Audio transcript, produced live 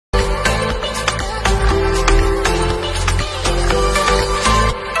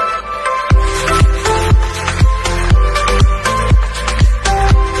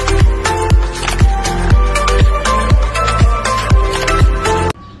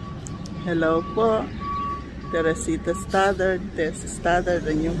Hello po, Teresita Stoddard, Tess Stoddard,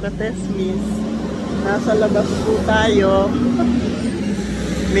 ang yung ka-Tesmis. Nasa labas po tayo.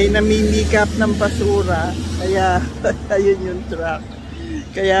 May namimikap ng basura, kaya ayun yung truck.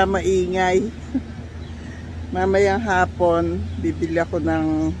 Kaya maingay. Mamayang hapon, bibili ako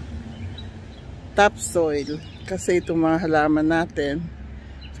ng topsoil. Kasi itong mga halaman natin,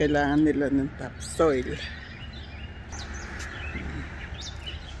 kailangan nila ng topsoil.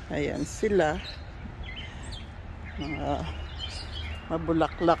 Ayan sila. Mga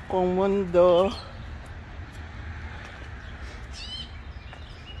mabulaklak kong mundo.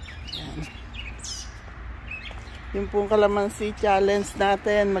 Ayan. Yung pong kalamansi challenge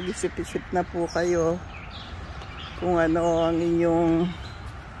natin, mag-isip-isip na po kayo kung ano ang inyong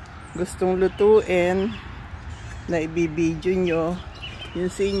gustong lutuin na ibibidyo nyo. Yung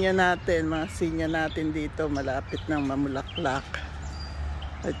sinya natin, mga sinya natin dito malapit ng mamulaklak.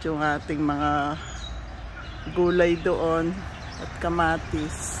 At yung ating mga gulay doon at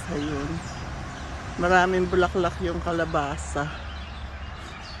kamatis, ayun. Maraming bulaklak yung kalabasa.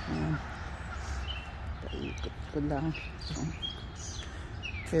 Paikot ko lang.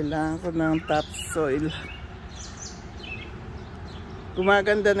 Kailangan ko ng topsoil.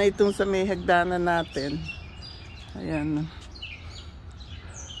 Gumaganda na itong sa may hagdanan natin. Ayan.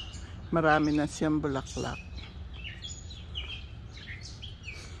 Marami na siyang bulaklak.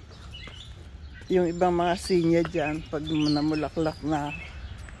 Yung ibang mga sinya dyan, pag namulaklak na,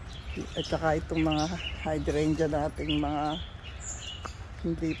 at saka itong mga hydrangea nating mga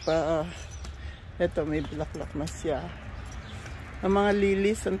hindi pa, eto may bulaklak na siya. Ang mga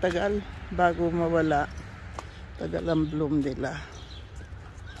lilies, ang tagal, bago mawala, tagal ang bloom nila.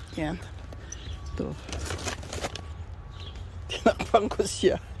 Yan. Ito. Tinakpan ko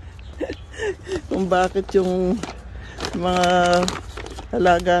siya. Kung bakit yung mga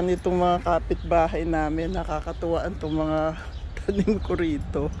alaga nitong mga kapitbahay namin, nakakatuwaan itong mga tanim ko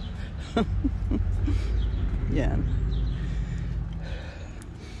rito. Yan.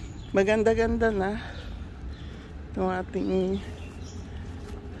 Maganda-ganda na itong ating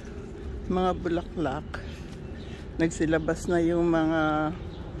mga bulaklak. Nagsilabas na yung mga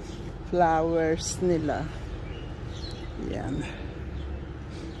flowers nila. Yan.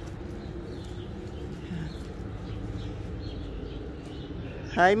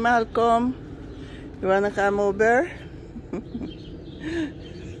 Hi Malcolm, you wanna come over?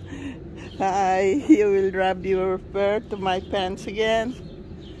 Hi, you will rub your fur to my pants again?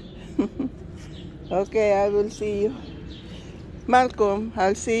 Okay, I will see you. Malcolm,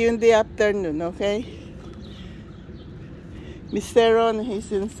 I'll see you in the afternoon, okay? Mr. Ron,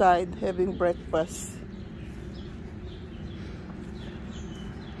 he's inside having breakfast.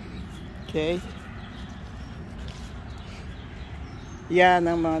 Okay. Yan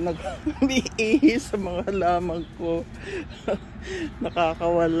ang mga nag-iihi sa mga lamang ko.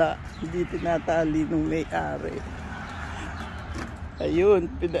 Nakakawala. Hindi tinatali nung may-ari.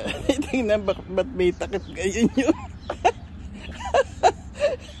 Ayun. Tingnan ba't may takip ngayon yun.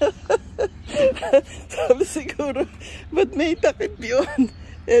 Sabi siguro, ba't may takip yun?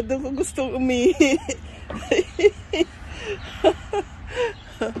 Eh, doon ko gustong umihi.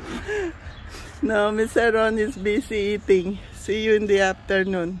 No, Mr. Ron is busy eating. See you in the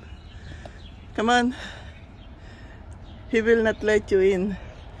afternoon. Come on. He will not let you in.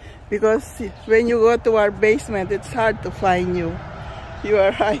 Because when you go to our basement, it's hard to find you. You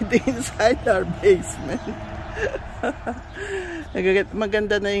are hiding inside our basement.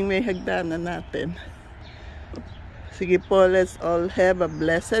 Maganda na yung may hagdanan natin. Sige po, let's all have a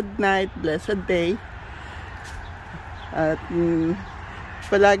blessed night, blessed day. At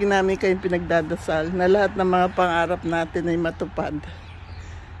palagi namin kayong pinagdadasal na lahat ng mga pangarap natin ay matupad.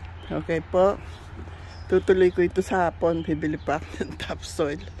 Okay po. Tutuloy ko ito sa hapon. Bibili pa ako ng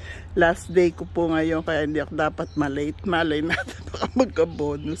topsoil. Last day ko po ngayon kaya hindi ako dapat malate. Malay natin baka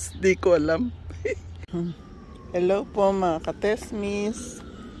magka-bonus. Di ko alam. Hello po mga ka-Tesmis.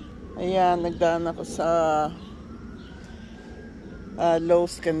 Ayan, nagdaan ako sa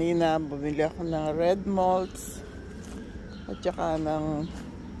Lowe's kanina. Bumili ako ng red mulch at saka ng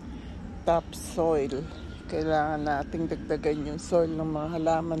topsoil. Kailangan nating dagdagan yung soil ng mga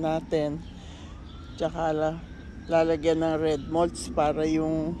halaman natin. Tsaka lalagyan ng red mulch para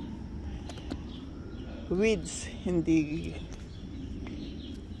yung weeds hindi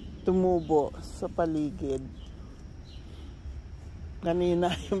tumubo sa paligid.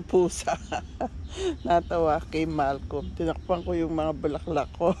 Kanina yung pusa natawa kay Malcolm. Tinakpan ko yung mga bulaklak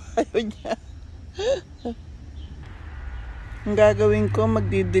ko. Ayaw niya. Ang gagawin ko,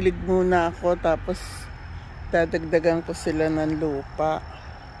 magdidilig muna ako tapos dadagdagan ko sila ng lupa.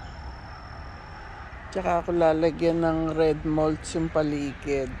 Tsaka ako lalagyan ng red mulch yung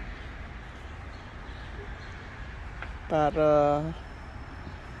paligid. Para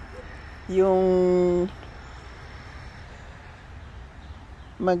yung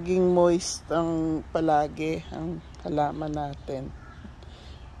maging moist ang palagi ang halaman natin.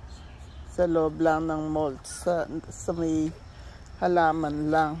 Sa loob lang ng mulch, sa may halaman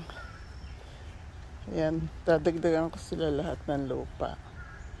lang. Ayan, dadagdagan ko sila lahat ng lupa.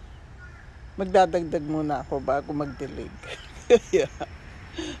 Magdadagdag muna ako bago magdilig. Yeah.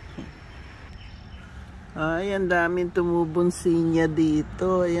 Ay, ang daming tumubong sinya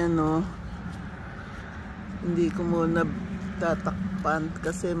dito. Ayan o. Hindi ko muna tatakpan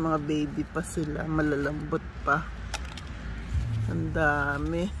kasi mga baby pa sila. Malalambot pa. Ang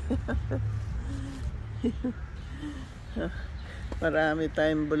dami. Marami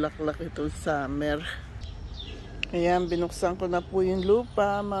tayong bulaklak itong summer. Ayan, binuksan ko na po yung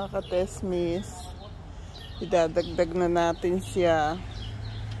lupa, mga katesmis. Idadagdag na natin siya.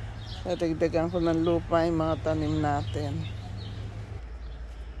 Dadagdagan ko ng lupa yung mga tanim natin.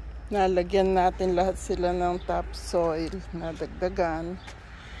 Nalagyan natin lahat sila ng topsoil. Nadagdagan.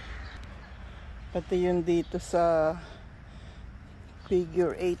 Pati yun dito sa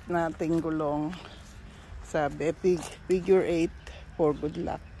figure 8 nating gulong. Sabi, figure 8 for good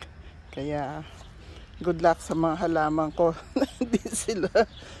luck. Kaya, good luck sa mga halaman ko. Hindi sila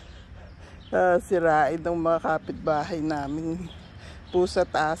sirain ng mga kapitbahay namin. Pusa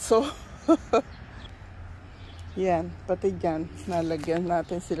at aso. Yan, pati dyan, nalagyan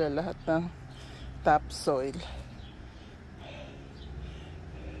natin sila lahat ng topsoil.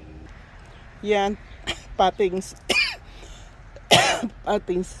 Yan, pating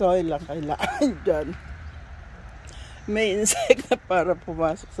soil lang kailangan dyan. May insect na para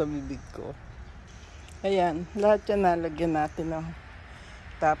pumasok sa bibig ko. Ayan, lahat yan nalagyan natin ng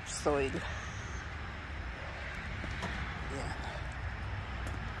topsoil. Ayan.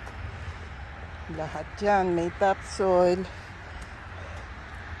 Lahat yan may topsoil.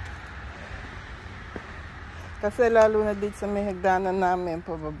 Kasi lalo na dito sa may hagdanan namin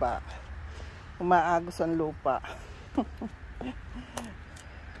pababa, umaagos ang lupa.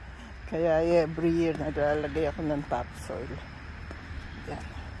 Kaya every year naglalagay ako ng topsoil. Yan.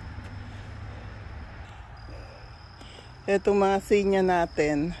 Itong mga sinya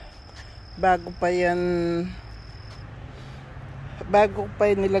natin, bago pa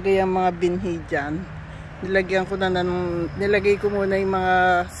nilagay ang mga binhi dyan, nilagay ko muna yung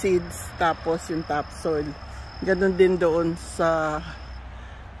mga seeds, tapos yung topsoil. Ganon din doon sa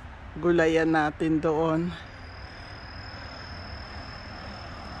gulayan natin doon.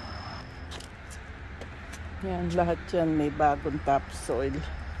 Yan, lahat yan may bagong topsoil.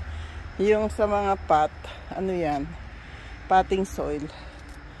 Yung sa mga pot, ano yan? Potting soil.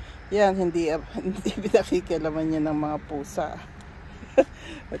 Yan, hindi pinakikialaman yan ng mga pusa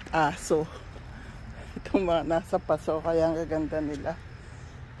at aso. Itong mga nasa paso, kaya ang gaganda nila.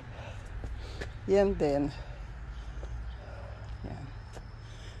 Yan din. Yan.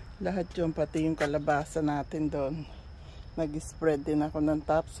 Lahat yun, pati yung kalabasa natin doon. Nag-spread din ako ng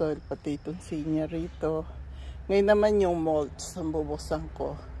topsoil, pati itong sinya rito. Ngayon naman yung mulch, ang bubuksan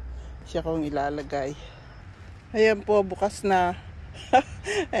ko. Siya kong ilalagay. Ayan po, bukas na.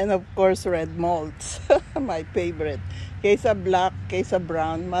 And of course, red mulch. My favorite. Kaysa black, kaysa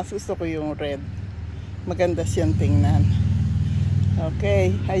brown, mas gusto ko yung red. Maganda siyang tingnan.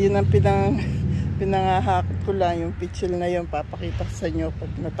 Okay, ayun ang pinangahakot ko lang. Yung pitchel na yun, papakita ko sa inyo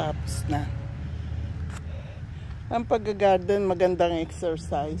pag natapos na. Ang pag-garden, magandang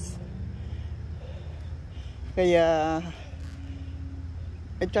exercise. Kaya,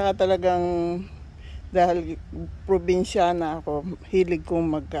 at saka talagang, dahil probinsyana ako, hilig kong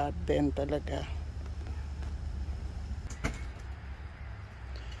mag-garden talaga.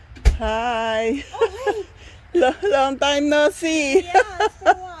 Hi! Oh, hey! Long time no see! Yeah, it's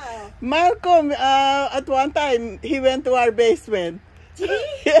been a while. Malcolm, at one time, he went to our basement. Did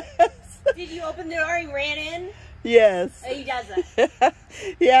he? Yes. Did you open the door and ran in? Yes. Oh, he does that.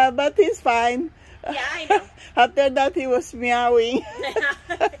 Yeah, but he's fine. Yeah, I know. After that, he was meowing.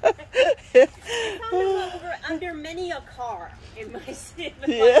 I found him under many a car in my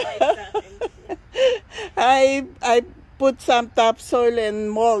lifetime. I put some topsoil and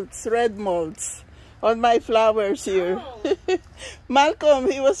molds, red molds, on my flowers here. Oh. Malcolm,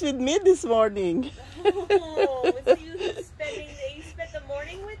 he was with me this morning. Oh, was he spent the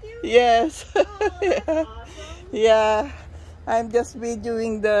morning with you? Yes. Oh, that's awesome. Yeah. I'm just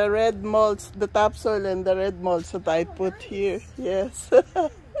videoing the red molds, the topsoil and the red molds that I put here. Yes.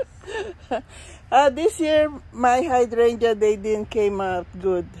 This year, my hydrangea, they didn't came out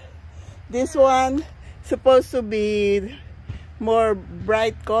good. This one, supposed to be more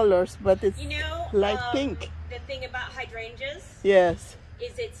bright colors, but it's You know, light pink. the thing about hydrangeas Yes.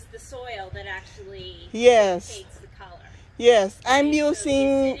 is it's the soil that actually Yes. dictates the color. Yes. I'm So using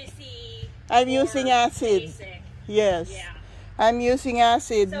the acidity I'm or using acid. basic, Yes. yeah. I'm using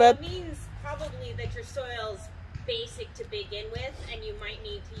acid, So but it means probably that your soil's basic to begin with, and you might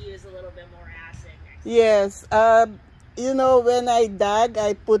need to use a little bit more acid next time. yes. You know, when I dug,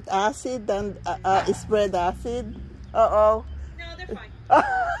 I put acid and spread acid. Uh-oh. No, they're fine.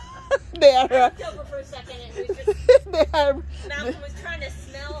 They are. I looked over for a second and it was just They are. Malcolm was trying to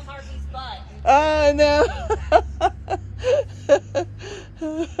smell Harvey's butt. Oh no.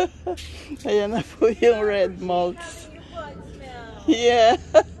 Ayan na po yung red mulch. Having your butt smell. Yeah.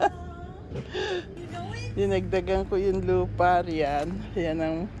 You know it? Dinagdagan ko yung lupa riyan. Yan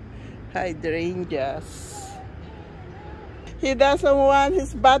ang hydrangeas. He doesn't want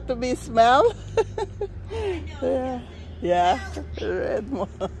his butt to be smelled. Yeah. Yeah. Red mulch.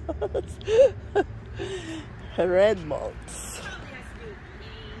 Red mulch. Probably has to do with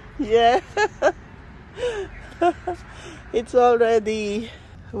pain. Yeah. It's already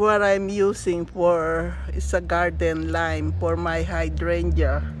what I'm using for is a garden lime for my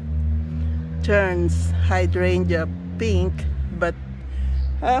hydrangea. Turns hydrangea pink, but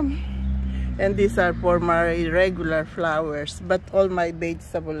and these are for my regular flowers, but all my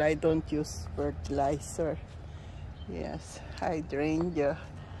vegetable I don't use fertilizer. Yes, hydrangea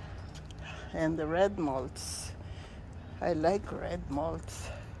and the red mulch. I like red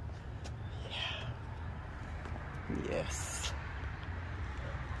mulch. Yeah. Yes.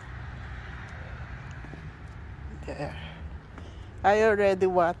 There. I already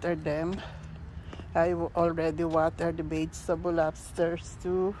watered them. I already watered the vegetable upstairs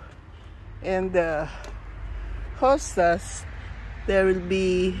too. And the hostas, they will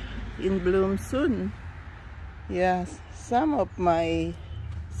be in bloom soon. Yes, some of my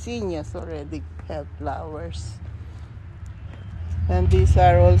zinnias already have flowers. And these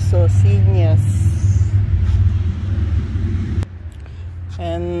are also zinnias.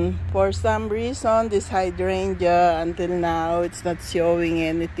 And for some reason, this hydrangea, until now, it's not showing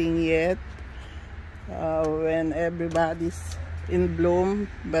anything yet. When everybody's in bloom,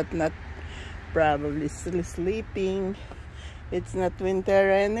 but not probably still sleeping. It's not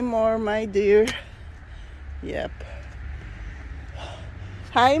winter anymore, my dear. Yep.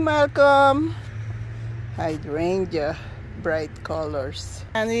 Hi, Malcolm. Hydrangea, bright colors.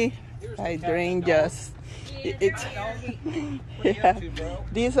 Honey, hydrangeas. It's yeah.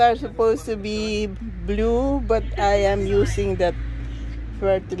 These are supposed to be blue, but I am using that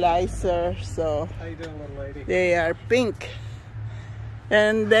fertilizer, so How you doing, little lady? they are pink.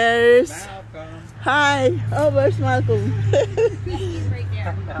 And there's Malcolm. hi. Oh, where's Malcolm? He's right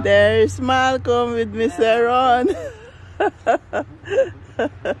there. There's Malcolm with Mr. Ron.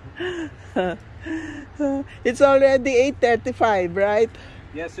 It's already 8:35, right?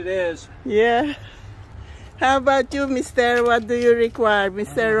 Yes, it is. Yeah. How about you, Mr.? What do you require,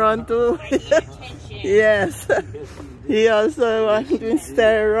 Mr. Ron, too? I need attention. Yes. He also wants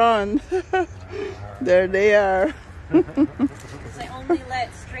Mr. Ron. There they are. Because I only let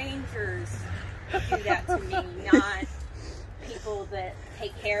strangers do that to me, not people that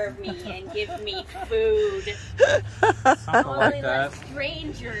take care of me and give me food. I only let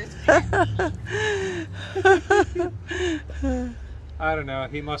strangers pet me. I don't know.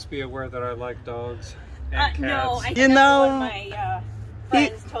 He must be aware that I like dogs and cats. No, I You think know, one of my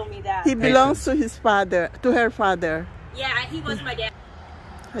friends told me that. He belongs to his father, to her father. Yeah, he was my dad.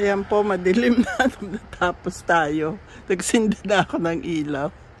 Ayan po, madilim na nung natapos tayo. Nagsindi na ako ng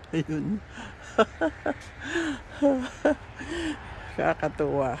ilaw. Ayun.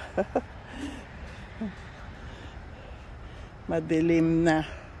 Kakatuwa. Madilim na.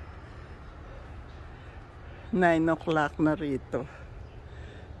 9 o'clock na rito.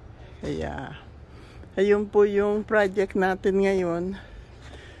 Kaya, ayun po yung project natin ngayon.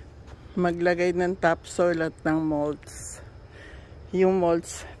 Maglagay ng topsoil at ng mulch. Yung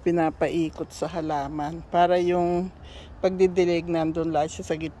mulch pinapaikot sa halaman para yung pagdidilig nandun lang siya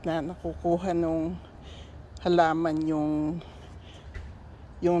sa gitna, nakukuha nung halaman yung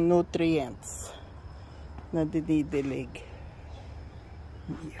nutrients na dinidilig.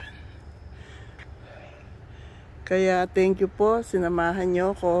 Yan. Kaya thank you po, sinamahan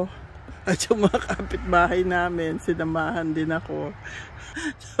nyo ko at yung mga kapitbahay namin, sinamahan din ako.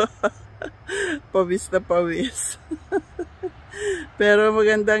 Pawis na pawis. Pero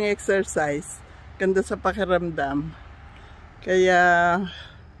magandang exercise. Ganda sa pakiramdam. Kaya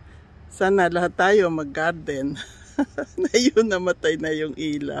sana lahat tayo mag-garden. na yun, namatay na yung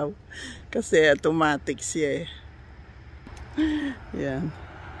ilaw. Kasi automatic siya eh. Yan.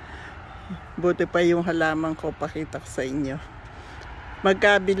 Buti pa yung halaman ko, pakita ko sa inyo.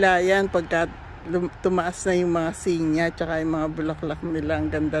 Magkabila yan pagka tumaas na yung mga sinya tsaka yung mga bulaklak nila. Ang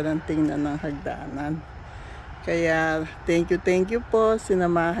ganda ng tingnan ng hagdanan. Kaya thank you po,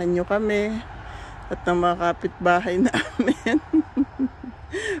 sinamahan nyo kami at ng mga kapitbahay namin.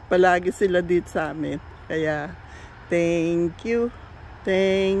 Palagi sila dito sa amin. Kaya thank you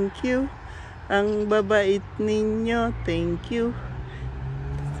ang babait ninyo, thank you.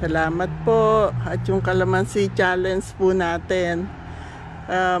 Salamat po. At yung kalamansi challenge po natin,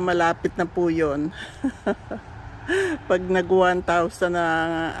 malapit na po yun. Pag nag 1,000 na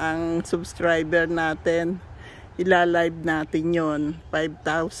ang subscriber natin, ilalive natin yon.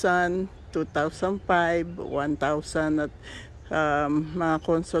 5,000, 2,005, 1,000 at mga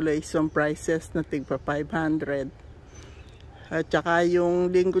consolation prizes na tigpa 500. At saka yung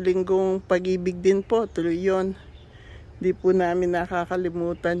linggo-linggong pag-ibig din po, tuloy yun. Di po namin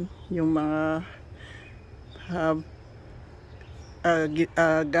nakakalimutan yung mga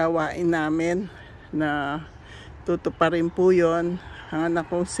gawain namin na tutuparin po yun. Ang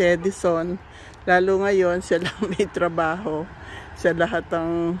anak kong si Edison, lalo ngayon siya lang may trabaho, siya lahat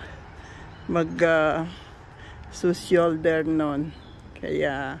ang shoulder nun.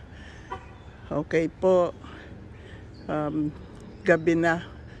 Kaya okay po, gabi na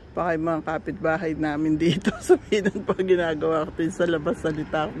pa kay mga kapitbahay namin dito. Sabihin pa ginagawa ko sa labas,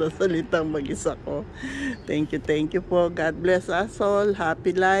 salita ko na salitang mag-isa ko. Thank you po. God bless us all.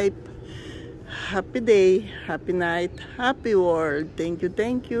 Happy life, happy day, happy night, happy world. Thank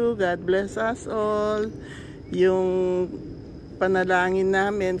you. God bless us all. Yung panalangin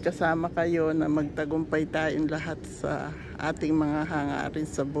namin kasama kayo na magtagumpay tayong lahat sa ating mga hangarin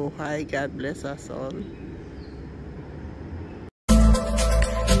sa buhay. God bless us all.